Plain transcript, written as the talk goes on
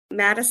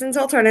Madison's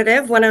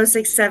Alternative,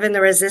 1067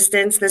 The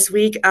Resistance. This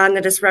week on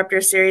the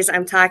Disruptor series,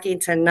 I'm talking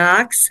to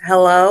Knox.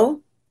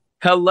 Hello.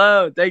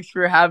 Hello. Thanks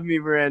for having me,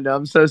 Miranda.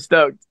 I'm so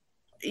stoked.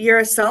 You're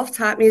a self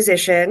taught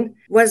musician.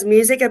 Was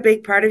music a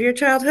big part of your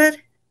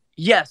childhood?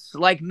 Yes,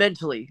 like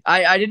mentally.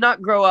 I did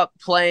not grow up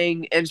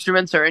playing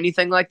instruments or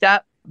anything like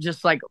that.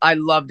 Just like I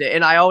loved it.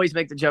 And I always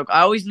make the joke.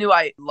 I always knew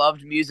I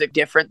loved music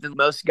different than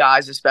most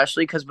guys,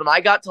 especially because when I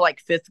got to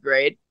like fifth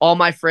grade, all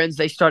my friends,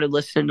 they started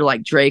listening to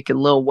like Drake and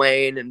Lil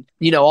Wayne and,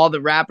 all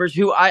the rappers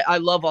who I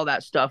love all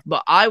that stuff.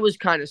 But I was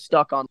kind of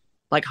stuck on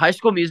like High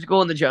School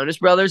Musical and the Jonas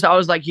Brothers. I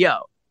was like, yo,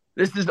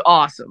 this is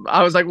awesome.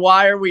 I was like,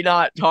 why are we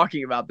not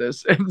talking about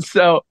this? And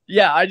so,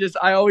 yeah,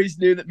 I always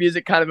knew that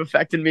music kind of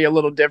affected me a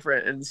little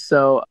different. And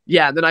so,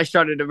 yeah, then I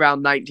started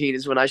around 19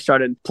 is when I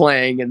started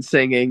playing and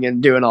singing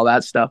and doing all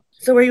that stuff.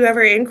 So, were you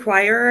ever in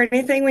choir or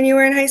anything when you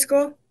were in high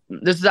school?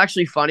 This is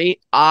actually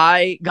funny.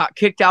 I got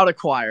kicked out of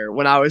choir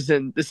when I was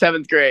in the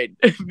seventh grade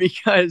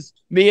because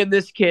me and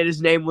this kid, his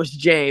name was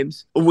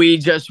James, we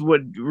just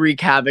would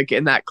wreak havoc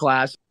in that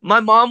class. My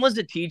mom was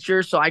a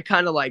teacher, so I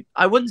kind of like,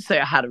 I wouldn't say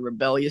I had a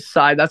rebellious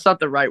side. That's not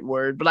the right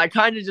word, but I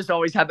kind of just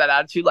always had that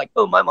attitude like,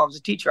 oh, my mom's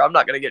a teacher. I'm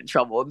not going to get in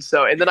trouble.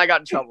 And then I got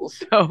in trouble.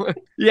 So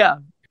yeah,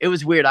 it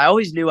was weird. I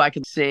always knew I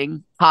could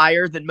sing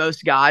higher than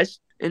most guys.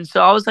 And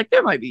so I was like,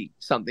 there might be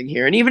something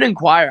here. And even in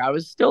choir, I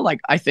was still like,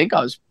 I think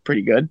I was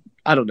pretty good.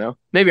 I don't know.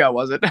 Maybe I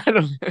wasn't. I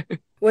don't know.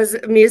 Was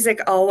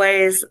music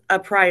always a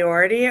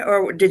priority,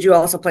 or did you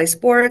also play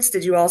sports?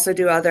 Did you also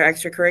do other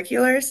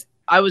extracurriculars?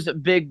 I was a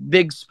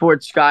big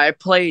sports guy. I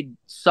played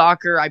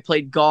soccer. I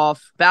played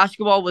golf.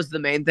 Basketball was the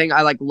main thing.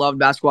 I like loved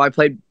basketball.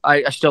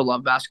 I still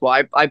love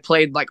basketball. I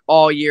played like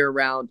all year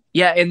round.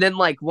 Yeah. And then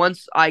like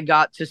once I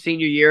got to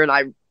senior year and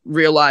I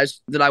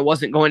realized that I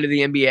wasn't going to the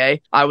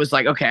NBA, I was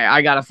like, okay,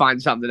 I got to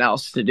find something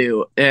else to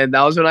do. And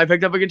that was when I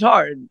picked up a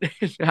guitar and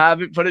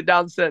haven't put it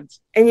down since.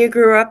 And you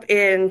grew up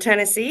in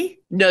Tennessee?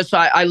 No, so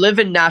I live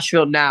in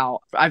Nashville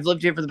now. I've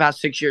lived here for the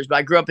past 6 years, but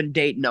I grew up in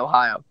Dayton,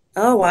 Ohio.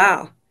 Oh,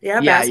 wow. Yeah,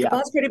 Yeah.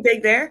 basketball's pretty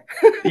big there.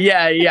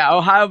 Yeah.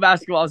 Ohio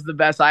basketball is the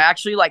best. I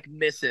actually like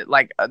miss it.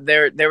 Like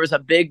there was a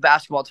big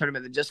basketball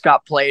tournament that just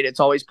got played. It's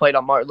always played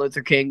on Martin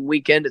Luther King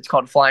weekend. It's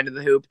called Flying to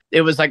the Hoop.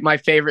 It was like my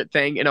favorite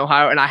thing in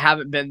Ohio, and I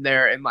haven't been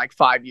there in like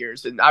 5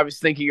 years. And I was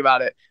thinking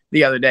about it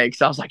the other day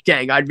because I was like,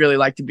 dang, I'd really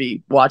like to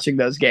be watching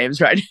those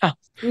games right now.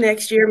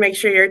 Next year, make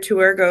sure your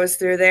tour goes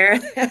through there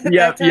at that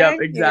Yep, time. Yeah.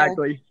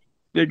 exactly. So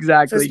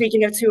Exactly.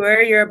 speaking of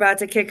tour, you're about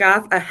to kick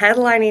off a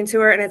headlining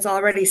tour and it's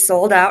already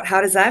sold out. How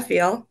does that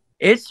feel?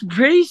 It's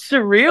pretty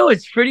surreal.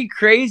 It's pretty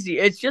crazy.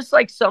 It's just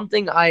like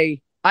something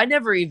I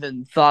never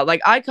even thought.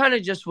 Like I kind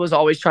of just was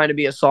always trying to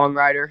be a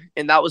songwriter,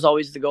 and that was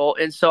always the goal.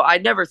 And so I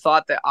never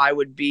thought that I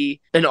would be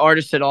an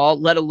artist at all,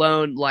 let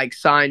alone like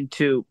signed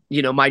to,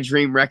 my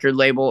dream record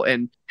label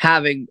and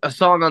having a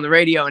song on the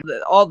radio, and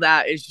all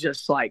that is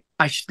just like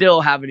I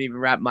still haven't even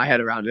wrapped my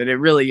head around it. It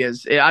really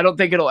is. I don't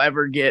think it'll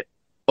ever get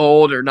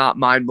old or not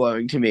mind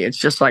blowing to me. It's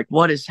just like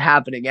what is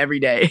happening every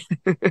day.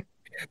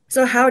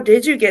 So how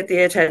did you get the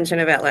attention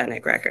of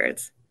Atlantic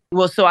Records?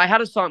 Well, so I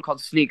had a song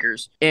called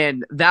Sneakers,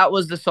 and that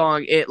was the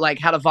song. It like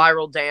had a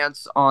viral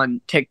dance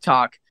on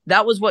TikTok.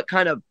 That was what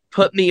kind of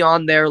put me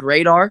on their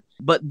radar.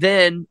 But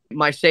then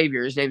my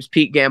savior, his name's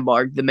Pete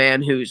Gambarg, the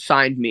man who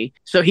signed me.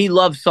 So he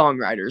loves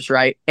songwriters,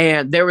 right?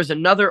 And there was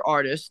another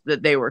artist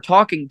that they were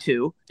talking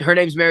to. Her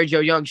name's Mary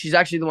Jo Young. She's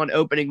actually the one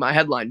opening my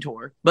headline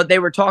tour. But they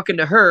were talking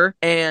to her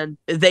and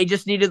they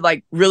just needed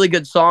like really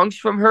good songs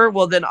from her.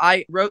 Well, then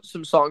I wrote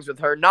some songs with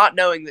her, not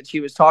knowing that she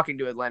was talking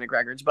to Atlantic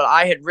Records, but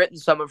I had written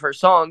some of her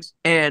songs.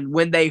 And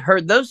when they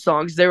heard those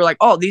songs, they were like,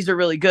 oh, these are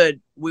really good.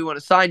 We want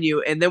to sign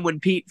you. And then when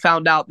Pete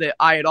found out that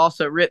I had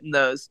also written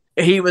those,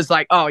 he was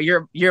like, oh,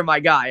 you're my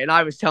guy. And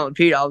I was telling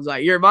Pete, I was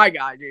like, you're my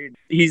guy, dude.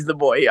 He's the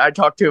boy. I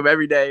talk to him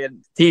every day,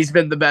 and he's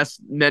been the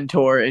best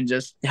mentor and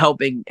just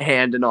helping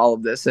hand in all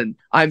of this. And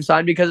I'm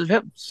signed because of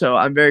him. So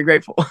I'm very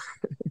grateful.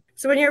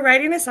 So when you're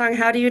writing a song,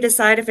 how do you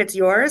decide if it's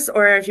yours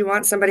or if you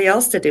want somebody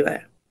else to do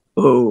it?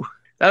 Oh,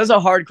 that was a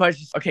hard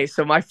question. Okay,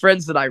 so my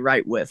friends that I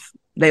write with,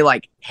 they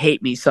like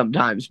hate me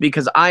sometimes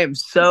because I am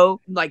so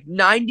like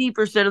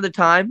 90% of the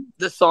time,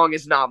 the song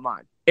is not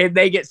mine. And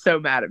they get so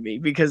mad at me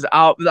because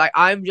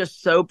I'm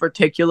just so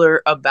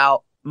particular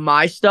about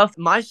my stuff.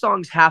 My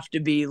songs have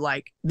to be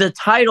like the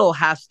title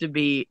has to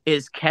be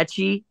as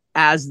catchy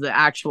as the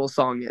actual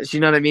song is. You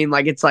know what I mean?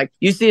 Like it's like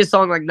you see a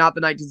song like Not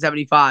the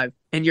 1975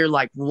 and you're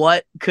like,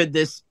 what could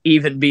this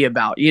even be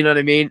about? You know what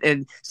I mean?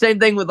 And same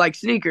thing with like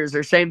Sneakers,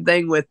 or same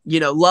thing with,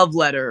 Love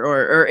Letter,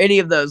 or any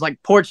of those,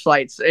 like Porch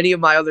Lights, any of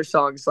my other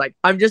songs. Like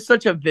I'm just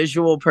such a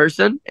visual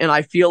person, and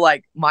I feel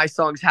like my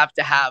songs have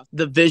to have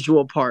the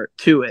visual part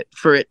to it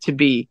for it to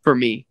be for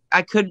me.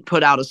 I couldn't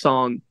put out a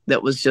song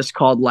that was just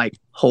called like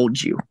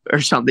hold you or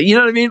something. You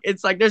know what I mean?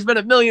 It's like there's been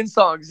a million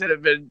songs that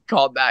have been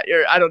called that.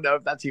 I don't know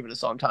if that's even a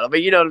song title,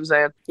 but you know what I'm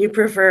saying? You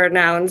prefer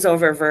nouns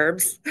over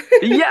verbs.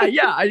 Yeah,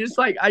 yeah. I just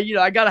like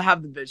I gotta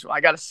have the visual. I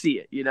gotta see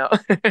it, you know?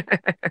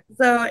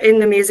 So, in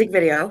the music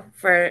video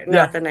for Yeah,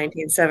 Not the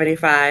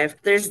 1975,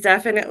 there's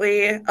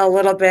definitely a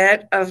little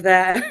bit of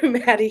that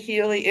Maddie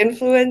Healy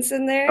influence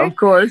in there. of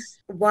course.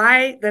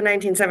 Why the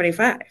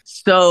 1975?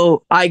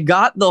 So I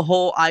got the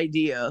whole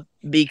idea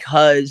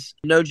because,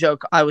 no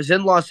joke, I was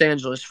in Los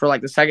Angeles for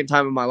like the second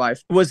time in my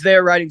life, was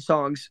there writing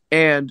songs,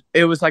 and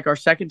it was like our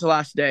second to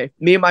last day.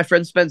 Me and my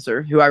friend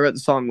Spencer, who I wrote the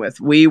song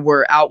with, we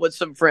were out with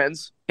some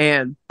friends,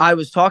 and I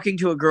was talking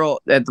to a girl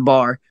at the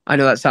bar. I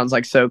know that sounds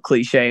like so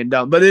cliche and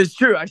dumb, but it's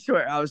true. I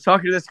swear. I was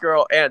talking to this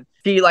girl, and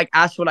she like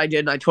asked what I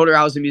did, and I told her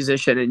I was a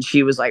musician, and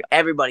she was like,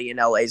 everybody in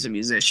LA is a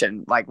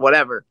musician, like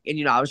whatever.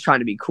 And I was trying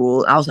to be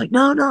cool. I was like,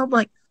 no, no, I'm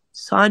like,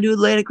 signed to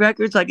Atlantic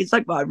Records, like it's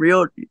like my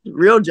real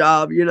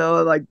job,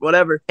 like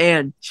whatever.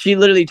 And she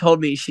literally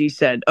told me, she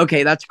said,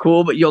 okay, that's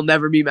cool, but you'll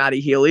never be Maddie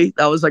Healy.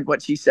 That was like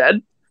what she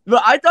said.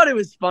 But I thought it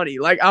was funny.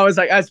 Like I was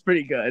like, that's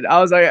pretty good. I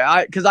was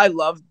like, because I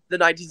love the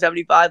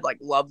 1975, like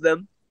love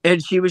them.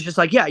 And she was just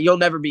like, yeah, you'll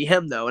never be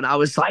him though. And I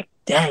was like,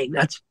 dang,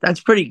 that's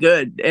pretty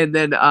good. And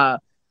then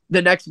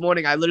the next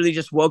morning I literally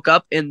just woke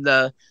up in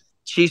the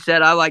she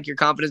said, I like your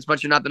confidence,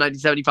 but you're not the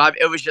 1975.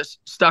 It was just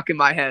stuck in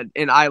my head.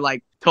 And I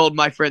like told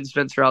my friend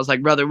Spencer, I was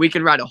like, brother, we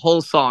can write a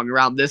whole song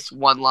around this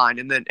one line.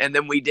 And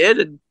then we did.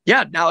 And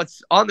yeah, now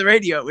it's on the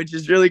radio, which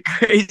is really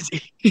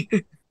crazy.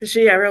 Has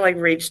she ever like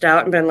reached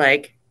out and been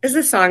like, is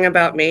this song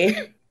about me?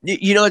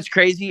 It's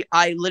crazy.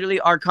 I literally,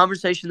 our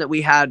conversation that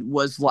we had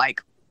was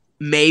like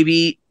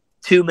maybe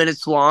 2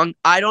 minutes long.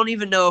 I don't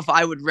even know if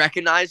I would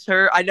recognize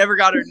her. I never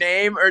got her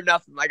name or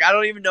nothing. Like, I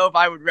don't even know if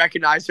I would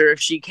recognize her if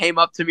she came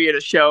up to me at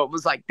a show and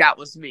was like, that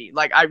was me.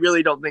 Like, I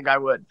really don't think I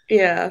would.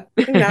 Yeah.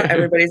 Not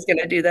everybody's going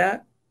to do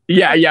that.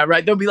 Yeah, yeah,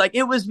 right. They'll be like,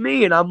 it was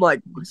me. And I'm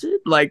like, was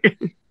it? Like,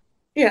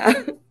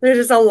 Yeah. There's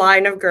just a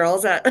line of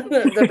girls at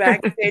the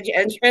backstage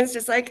entrance,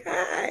 just like,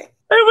 hi. it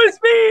was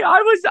me.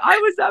 I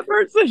was that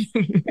person.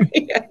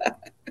 Yeah.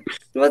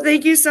 Well,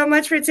 thank you so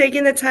much for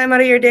taking the time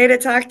out of your day to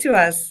talk to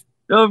us.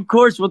 Of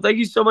course. Well, thank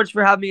you so much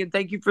for having me, and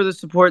thank you for the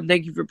support, and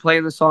thank you for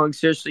playing the song.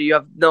 Seriously, you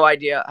have no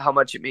idea how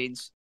much it means.